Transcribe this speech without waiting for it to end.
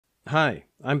Hi,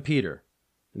 I'm Peter,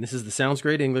 and this is the Sounds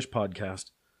Great English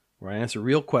podcast, where I answer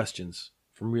real questions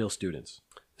from real students.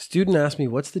 A student asked me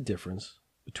what's the difference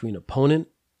between opponent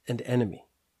and enemy.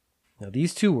 Now,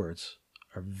 these two words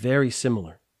are very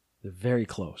similar. They're very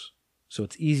close, so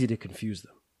it's easy to confuse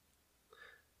them.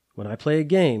 When I play a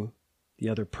game, the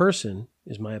other person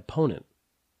is my opponent.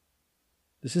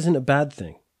 This isn't a bad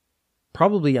thing.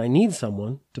 Probably I need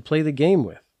someone to play the game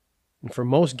with. And for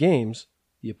most games,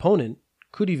 the opponent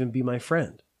could even be my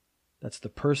friend. That's the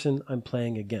person I'm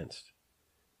playing against.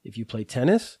 If you play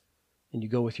tennis and you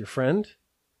go with your friend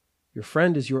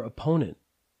is your opponent.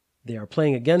 They are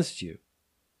playing against you.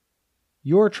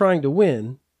 You're trying to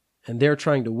win and they're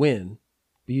trying to win,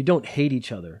 but you don't hate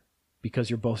each other because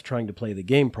you're both trying to play the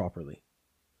game properly.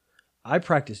 I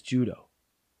practice judo.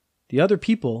 The other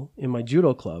people in my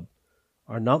judo club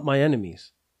are not my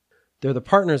enemies. They're the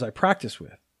partners I practice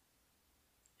with.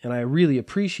 And I really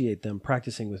appreciate them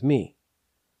practicing with me.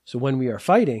 So when we are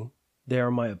fighting, they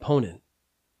are my opponent.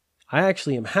 I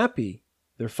actually am happy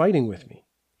they're fighting with me.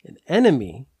 An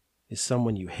enemy is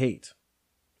someone you hate.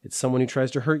 It's someone who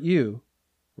tries to hurt you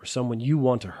or someone you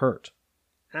want to hurt.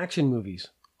 Action movies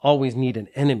always need an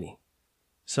enemy.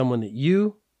 Someone that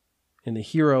you and the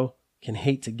hero can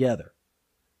hate together.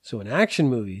 So in action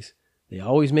movies, they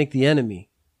always make the enemy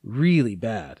really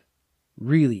bad,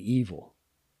 really evil.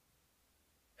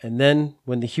 And then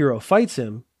when the hero fights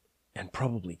him, and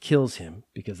probably kills him,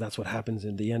 because that's what happens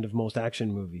in the end of most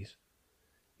action movies,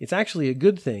 it's actually a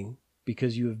good thing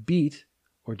because you have beat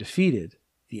or defeated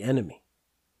the enemy.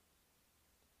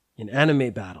 In anime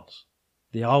battles,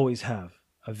 they always have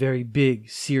a very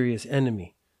big, serious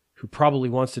enemy who probably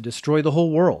wants to destroy the whole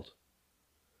world.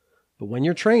 But when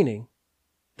you're training,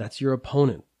 that's your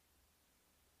opponent.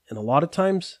 And a lot of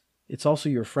times, it's also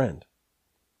your friend.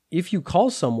 If you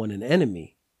call someone an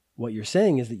enemy, what you're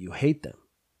saying is that you hate them,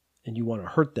 and you want to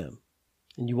hurt them,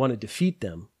 and you want to defeat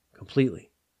them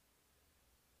completely.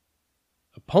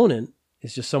 Opponent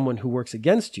is just someone who works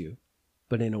against you,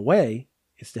 but in a way,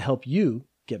 it's to help you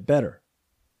get better.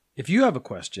 If you have a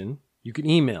question, you can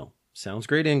email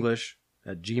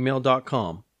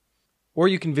soundsgreatenglish@gmail.com, or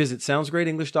you can visit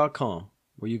soundsgreatenglish.com,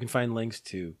 where you can find links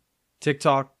to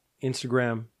TikTok,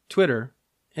 Instagram, Twitter,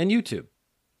 and YouTube.